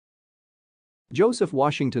Joseph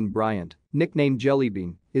Washington Bryant, nicknamed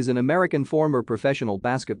Jellybean, is an American former professional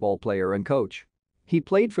basketball player and coach. He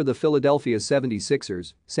played for the Philadelphia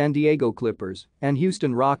 76ers, San Diego Clippers, and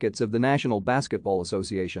Houston Rockets of the National Basketball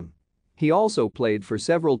Association. He also played for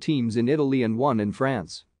several teams in Italy and one in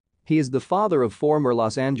France. He is the father of former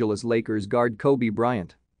Los Angeles Lakers guard Kobe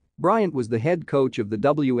Bryant. Bryant was the head coach of the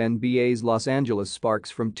WNBA's Los Angeles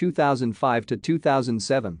Sparks from 2005 to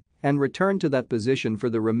 2007 and returned to that position for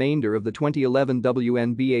the remainder of the 2011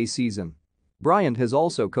 WNBA season. Bryant has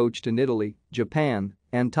also coached in Italy, Japan,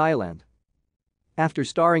 and Thailand. After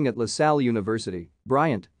starring at La Salle University,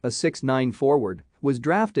 Bryant, a 6'9" forward, was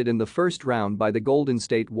drafted in the first round by the Golden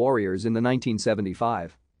State Warriors in the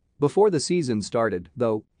 1975. Before the season started,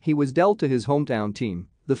 though, he was dealt to his hometown team,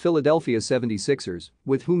 the Philadelphia 76ers,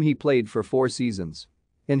 with whom he played for 4 seasons.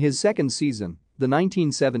 In his second season, the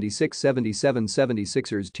 1976-77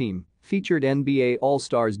 76ers team featured NBA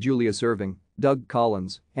All-Stars Julius Erving, Doug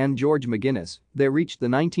Collins, and George McGinnis. They reached the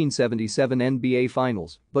 1977 NBA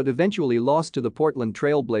Finals but eventually lost to the Portland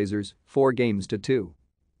Trail Blazers 4-2.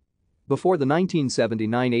 Before the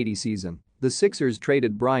 1979-80 season, the Sixers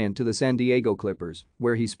traded Bryant to the San Diego Clippers,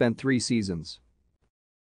 where he spent 3 seasons.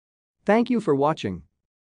 Thank you for watching.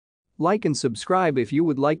 Like and subscribe if you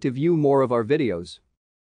would like to view more of our videos.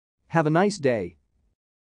 Have a nice day.